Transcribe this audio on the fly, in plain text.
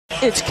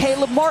It's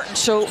Caleb Martin.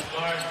 So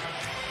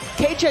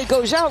KJ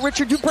goes out.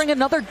 Richard, you bring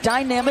another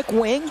dynamic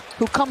wing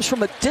who comes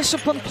from a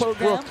disciplined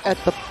program. Look at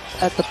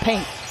the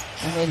paint.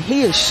 I mean,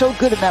 he is so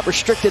good in that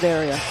restricted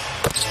area.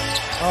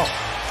 Oh.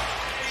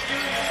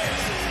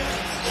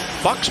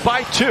 Bucks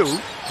by 2.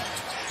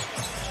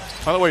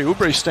 By the way,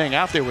 Oubre's staying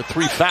out there with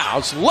 3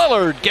 fouls.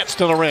 Lillard gets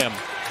to the rim.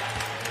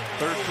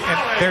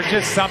 And there's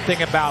just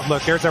something about,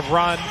 look, there's a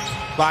run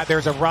by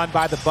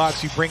the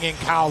Bucks. You bring in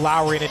Kyle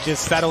Lowry and it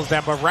just settles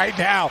them. But right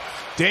now,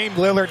 Dame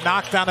Lillard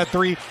knocks down a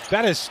 3.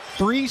 That is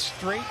 3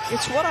 straight.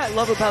 It's what I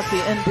love about the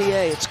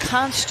NBA. It's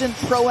constant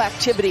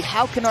proactivity.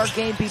 How can our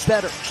game be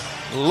better?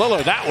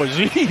 Lillard, that was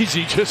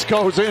easy. Just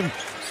goes in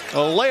a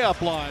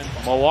layup line.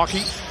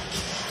 Milwaukee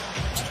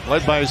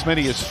led by as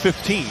many as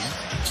 15.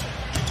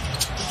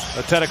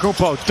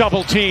 Antetokounmpo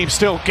double team,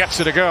 still gets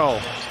it to go.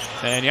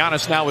 And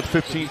Giannis now with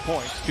 15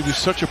 points. He was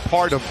such a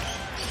part of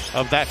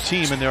that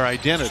team and their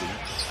identity.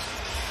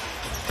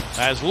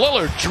 As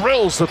Lillard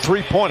drills the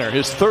three-pointer,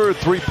 his 3rd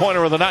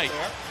three-pointer of the night.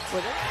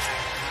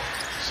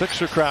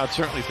 Sixer crowd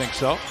certainly thinks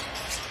so.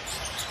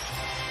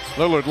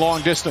 Lillard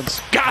long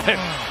distance, got it!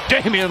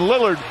 Damian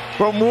Lillard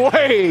from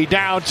way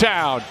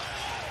downtown.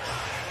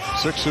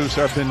 Sixers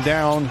have been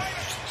down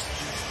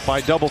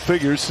by double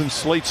figures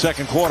since late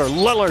second quarter.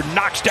 Lillard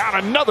knocks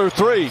down another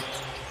 3.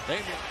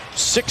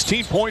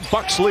 16-point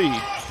Bucks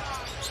lead.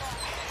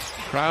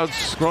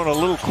 Crowd's grown a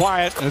little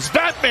quiet as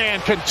that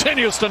man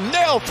continues to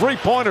nail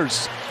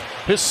three-pointers.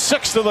 His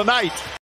 6th of the night.